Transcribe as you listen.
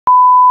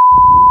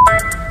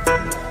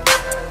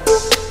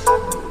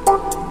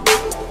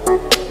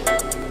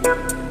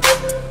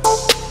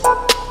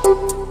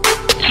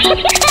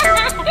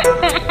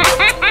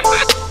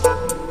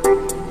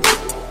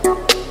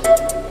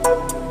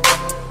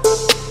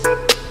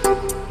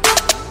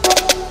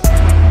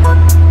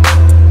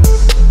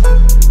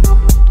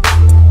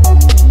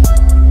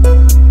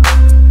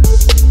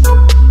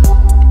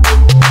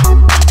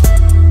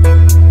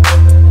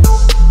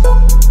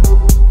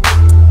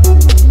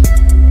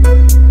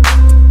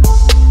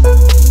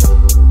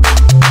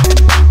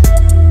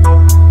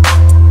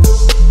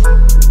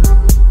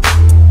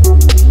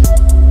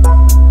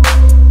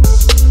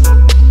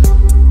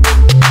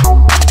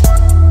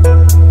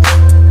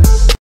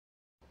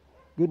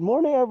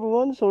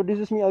everyone, so this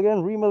is me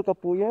again, Rimal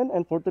Kapuyan,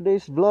 and for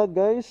today's vlog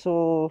guys,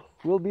 so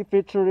we'll be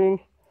featuring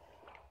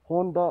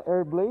Honda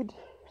Airblade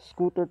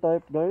scooter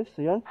type guys.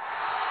 Ayan.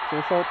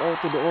 So shout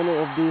out to the owner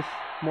of this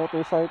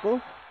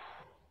motorcycle,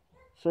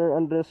 Sir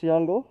Andres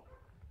Yango.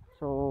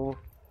 So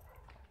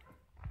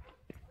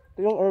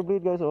ito yung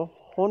Airblade guys, oh,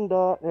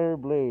 Honda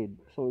Airblade.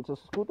 So it's a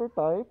scooter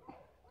type.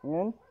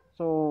 Ayan.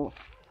 So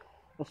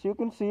as you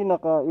can see,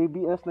 naka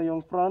ABS na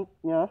yung front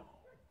niya.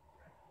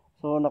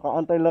 So naka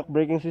anti-lock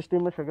braking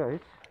system na siya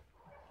guys.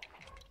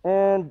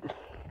 And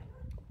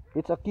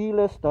it's a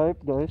keyless type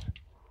guys.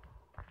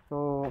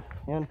 So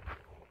yan.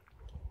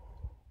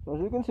 So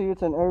as you can see,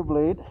 it's an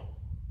Airblade.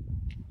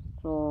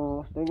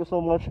 So thank you so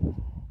much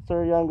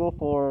Sir Yango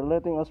for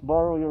letting us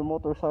borrow your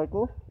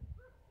motorcycle.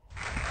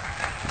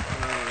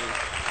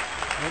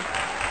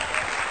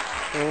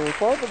 So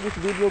part of this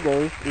video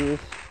guys is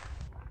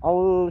I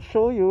will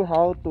show you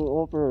how to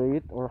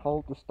operate or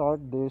how to start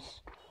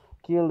this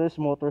keyless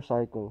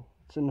motorcycle.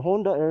 It's an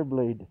Honda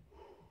Airblade.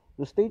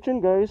 So stay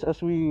tuned guys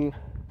as we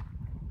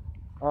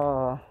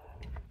have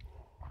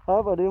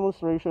a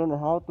demonstration on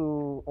how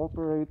to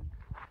operate,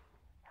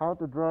 how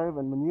to drive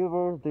and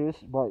maneuver this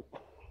bike.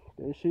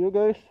 Okay, see you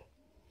guys.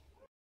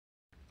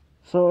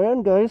 So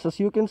ayan guys, as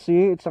you can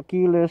see, it's a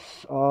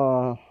keyless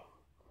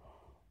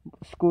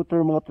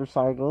scooter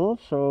motorcycle.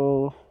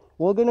 So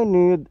we're gonna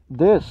need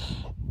this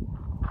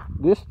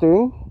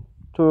thing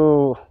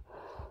to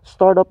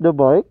start up the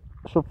bike.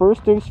 So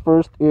first things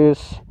first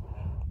is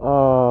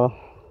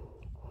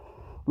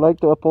like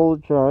to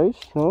apologize,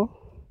 no?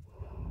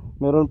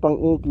 Meron pang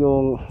ink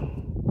yung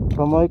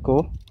kamay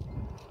ko.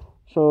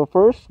 So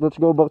first, let's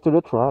go back to the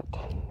track.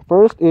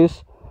 First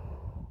is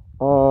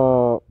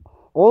all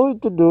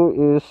to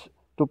do is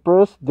to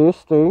press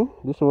this thing,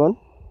 this one.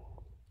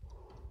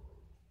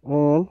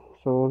 And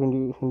so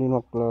hindi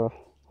nakla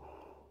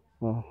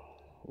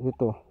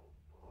ito.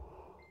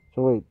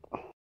 So wait.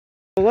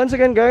 Once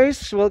again guys,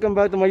 welcome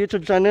back to my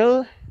YouTube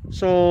channel.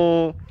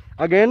 So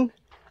again,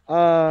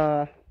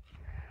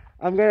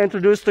 I'm gonna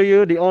introduce to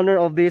you the owner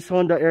of this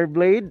Honda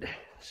Airblade.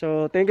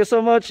 So thank you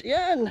so much,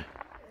 yan,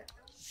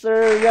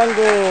 Sir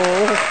Yango.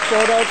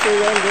 Shout out Sir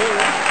Yango.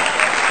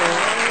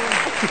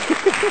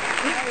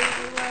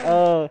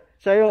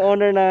 Siya yung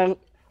owner ng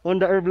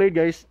Honda Airblade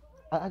guys.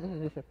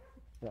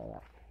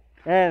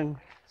 And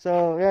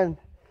so yan.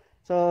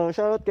 So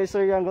shout out kay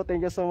Sir Yango.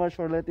 Thank you so much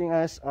for letting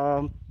us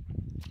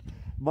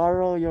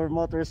borrow your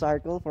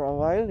motorcycle for a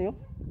while, you.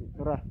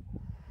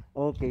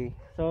 Okay.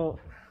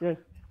 So yeah.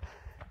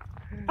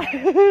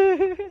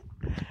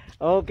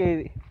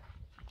 Okay.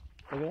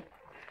 Okay.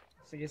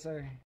 Sige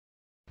sir.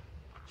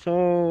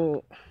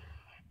 So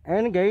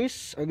and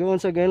guys,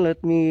 once again,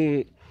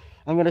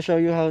 I'm gonna show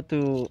you how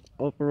to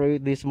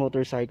operate this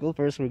motorcycle.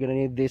 First, we're gonna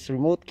need this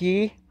remote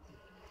key.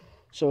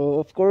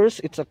 So of course,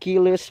 it's a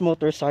keyless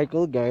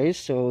motorcycle guys,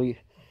 so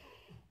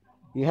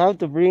you have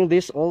to bring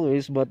this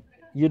always, but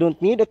you don't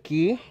need a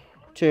key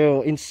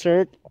to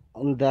insert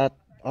on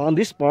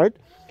this part,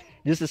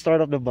 just to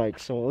start up the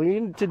bike. So all you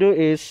need to do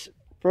is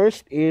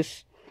first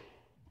is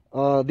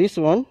this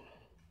one.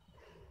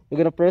 You're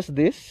gonna press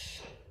this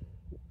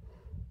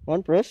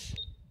one press.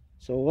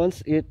 So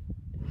once it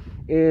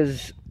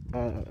is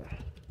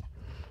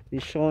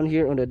shown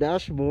here on the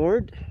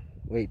dashboard,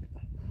 wait,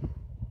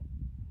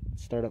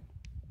 start up.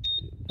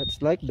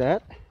 That's like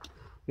that.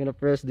 You're gonna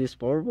press this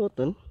power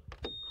button,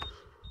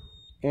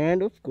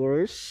 and of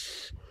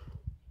course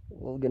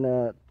we're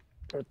gonna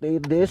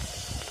rotate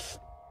this.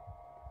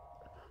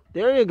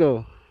 There you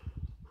go.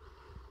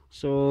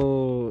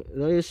 So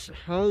that is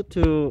how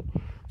to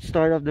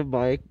start up the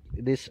bike,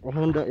 this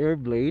Honda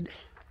Airblade.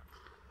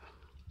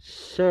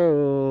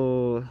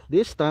 So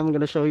this time I'm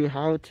gonna show you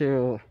how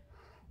to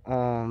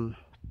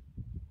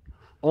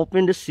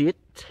open the seat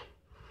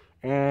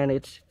and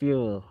its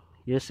fuel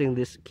using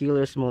this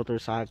keyless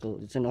motorcycle.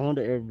 It's an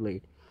Honda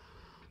Airblade.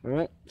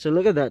 Alright, so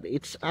look at that.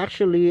 It's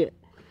actually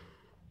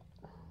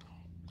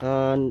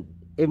a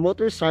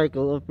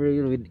motorcycle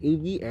operated with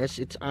ABS.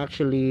 It's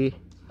actually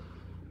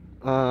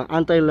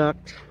anti-lock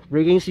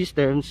braking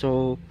system,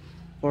 so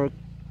for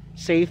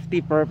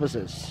safety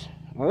purposes.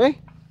 Alright,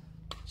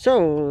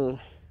 so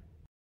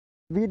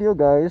video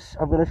guys,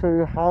 I'm gonna show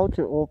you how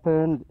to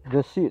open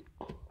the seat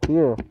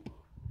here.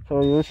 So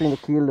using the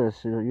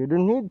keyless, you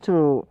don't need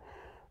to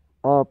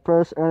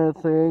press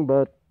anything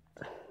but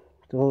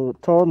to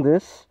turn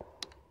this.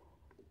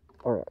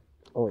 Alright,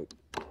 oh wait,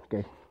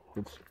 okay,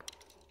 let's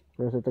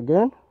press it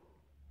again.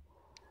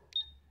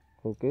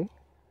 Okay,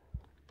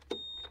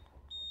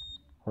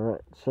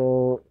 alright,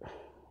 so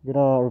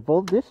gonna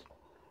revolve this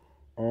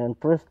and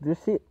press this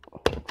seat.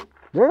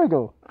 There we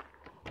go,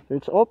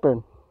 it's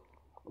open.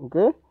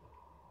 Okay,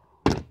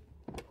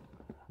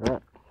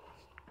 alright,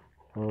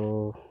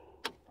 so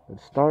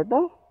let's start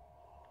now.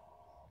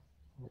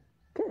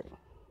 Okay,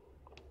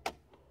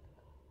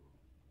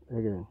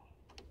 again,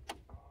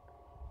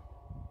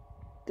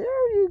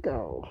 there you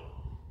go.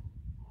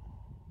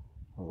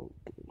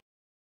 Okay.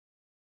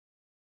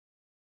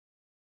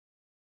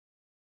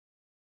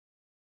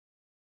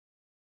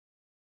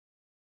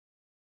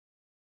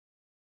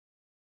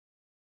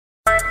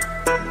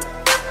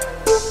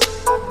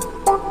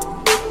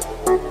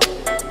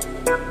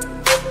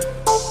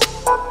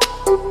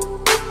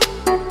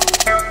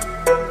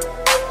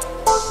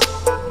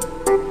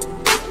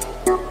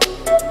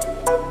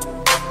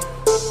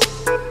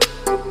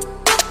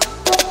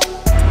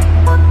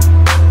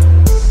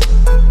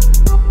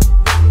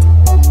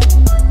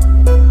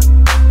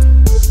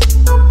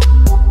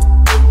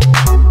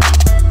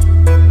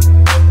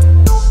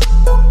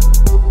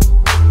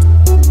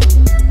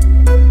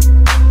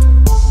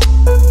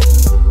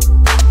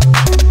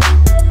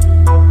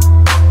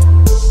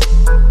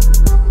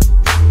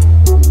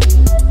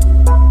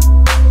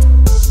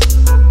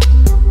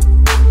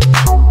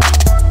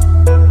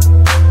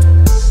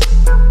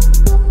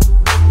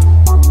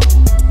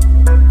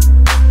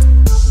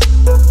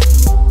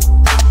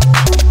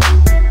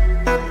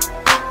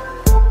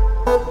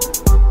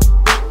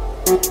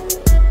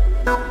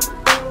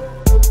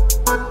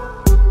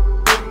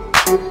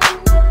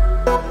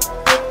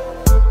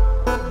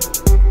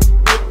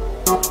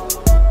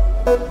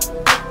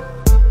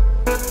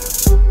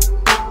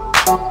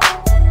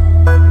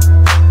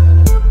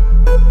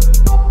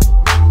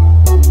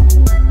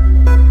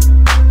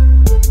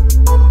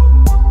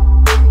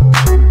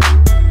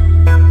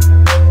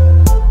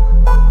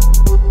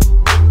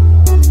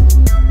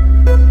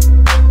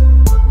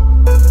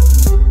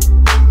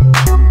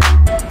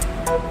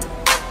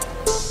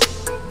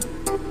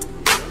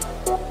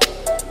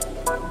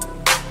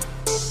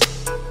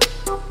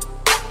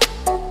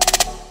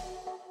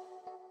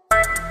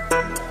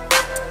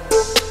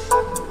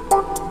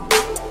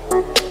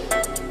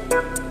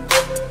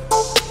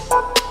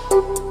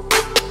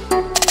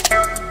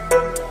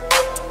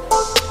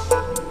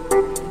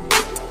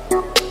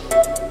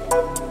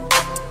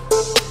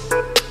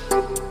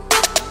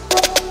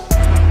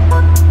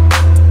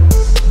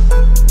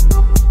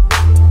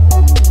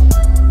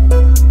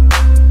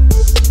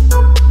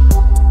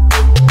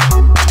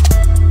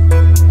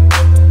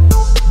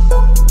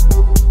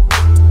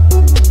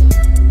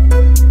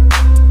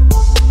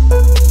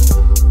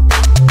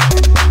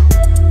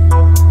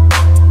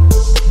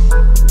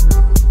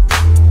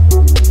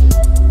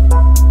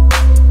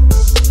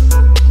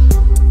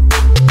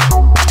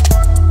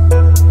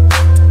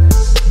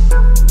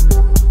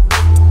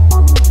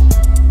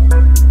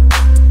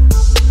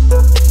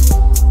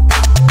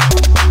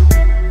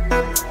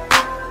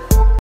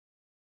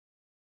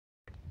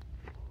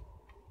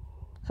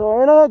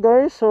 yeah,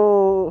 guys,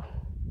 so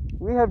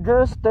we have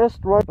just test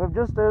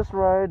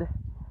ride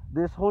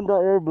this Honda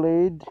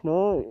Airblade,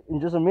 in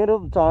just a minute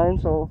of time.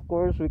 So of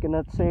course we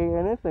cannot say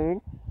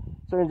anything.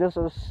 So in just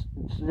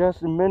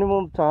a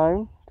minimum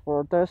time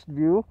for a test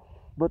view,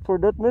 but for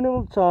that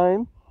minimum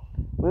time,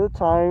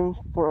 time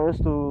for us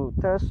to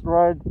test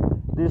ride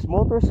this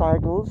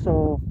motorcycle.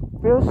 So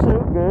feels so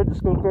good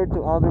as compared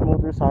to other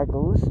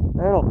motorcycles.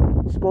 I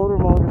know, scooter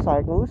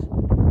motorcycles.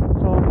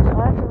 So it's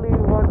actually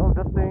one of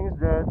the things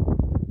that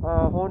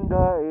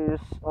Honda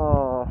is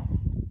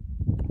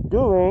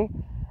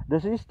doing the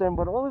system.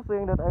 But the only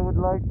thing that I would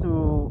like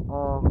to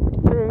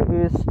say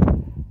is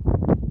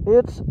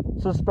its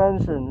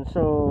suspension.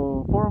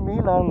 So for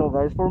me lang, no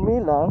guys, for me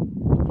lang,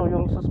 so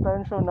yung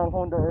suspension ng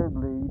Honda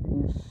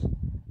Airblade is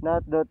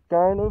not that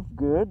kind of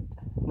good,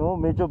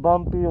 medyo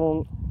bumpy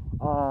yung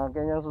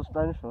kanyang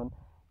suspension.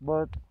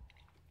 But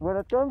when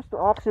it comes to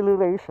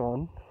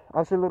acceleration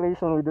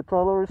with the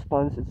throttle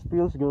response, it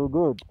feels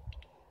good.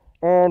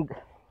 And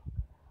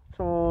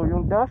so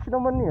yung dash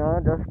panel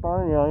niya,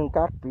 yung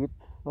cockpit,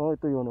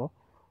 ito yun,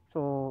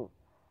 so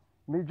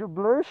medyo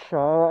blur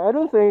siya. I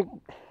don't think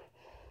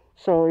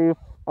so if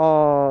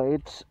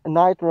it's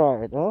night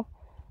ride,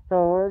 so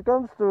when it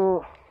comes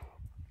to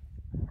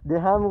the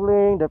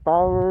handling, the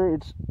power,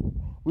 it's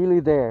really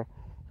there.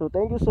 So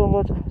thank you so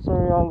much,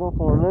 Sir Yango,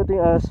 for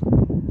letting us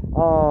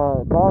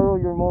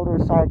borrow your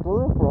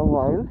motorcycle for a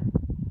while.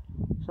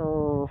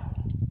 So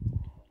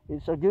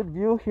it's a good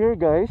view here,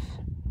 guys.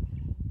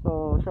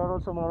 So shout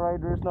out sa mga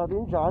riders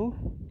natin dyan.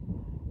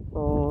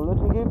 So let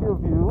me give you a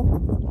view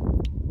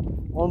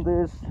on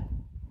this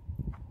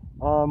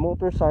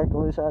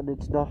motorcycle. It's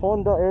the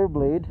Honda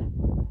Airblade.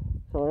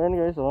 So ayan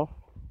guys,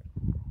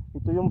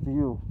 ito yung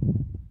view.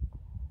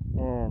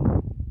 And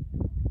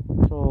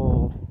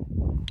so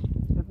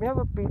let me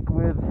have a peek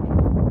with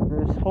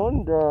this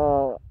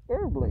Honda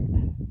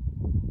Airblade.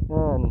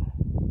 Yan.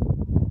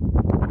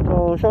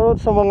 So shout out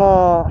sa mga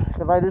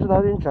riders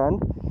natin dyan.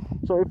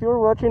 So if you're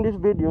watching this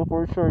video,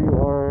 for sure you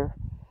are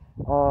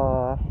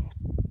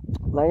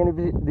liking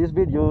this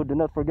video. Do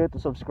not forget to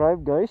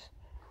subscribe, guys.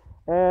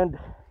 And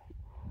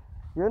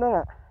yun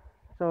na nga.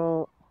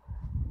 So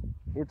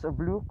it's a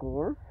blue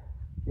core.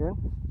 Yan,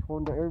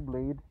 Honda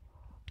Airblade.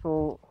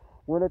 So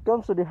when it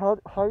comes to the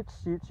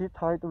seat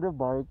height of the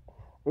bike,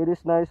 it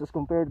is nice as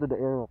compared to the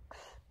Aerox.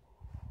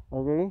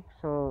 Okay,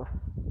 so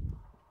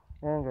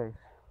ayan guys.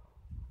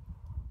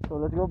 So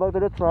let's go back to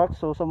the track.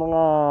 So sa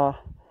mga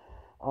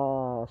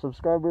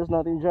subscribers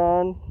natin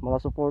dyan,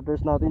 mga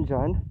supporters natin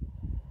dyan,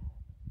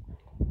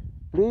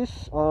 please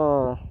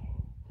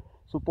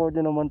support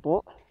din naman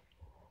po.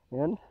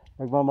 Yan,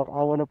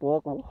 nagmamakaawa na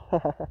po ako.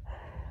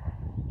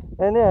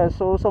 And yeah,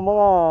 so sa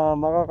mga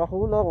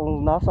makakahula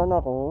kung nasan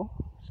ako,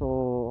 so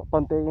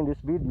upon taking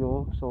this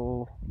video,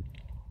 so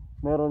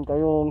meron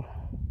kayong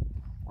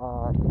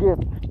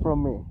gift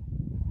from me.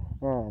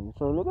 And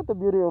so look at the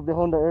beauty of the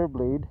Honda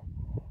Airblade.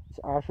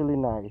 It's actually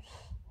nice.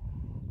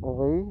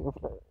 Okay,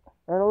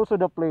 and also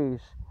the place.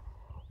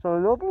 So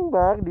looking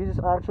back, this is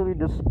actually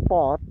the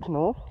spot,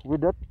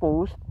 with that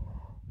post,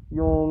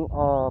 yung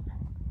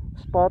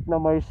spot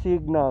na may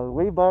signal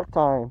way back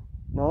time,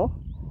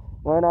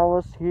 when I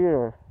was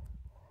here.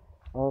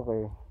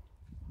 Okay,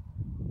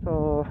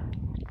 so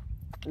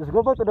let's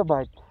go back to the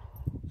bike.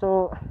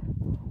 So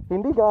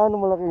hindi gaano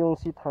malaki yung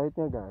seat height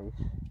niya, guys.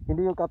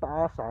 Hindi yung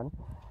kataasan.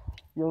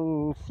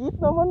 Yung seat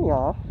naman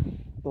niya,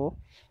 ito,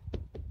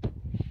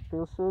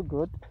 feels so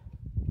good.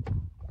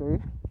 Okay,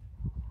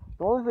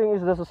 the only thing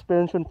is the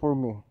suspension for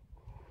me.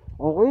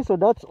 Okay, so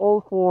that's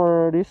all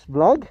for this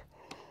vlog.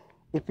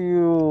 If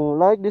you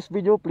like this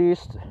video,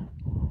 please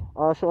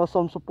show us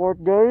some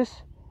support,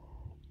 guys.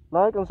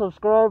 Like and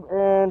subscribe,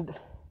 and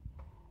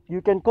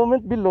you can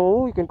comment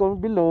below.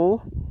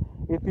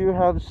 If you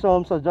have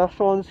some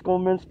suggestions,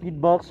 comments,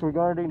 feedbacks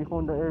regarding the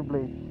Honda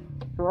Airblade.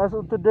 So as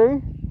of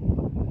today,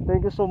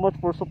 thank you so much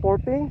for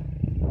supporting,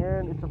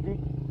 and it's a big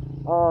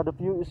the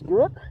view is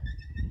good,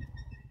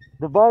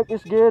 the bike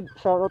is good.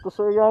 Shout out to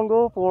Sir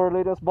Yango for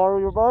letting us borrow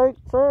your bike,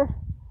 sir.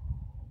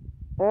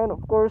 And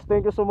of course,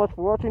 thank you so much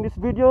for watching this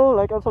video.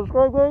 Like and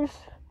subscribe, guys.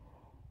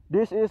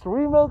 This is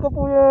Remel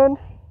Kapuyan,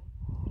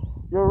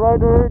 your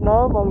rider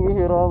na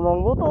manghihiram ng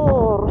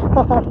motor.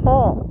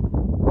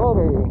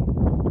 Okay,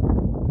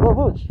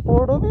 babush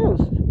for the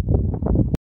views.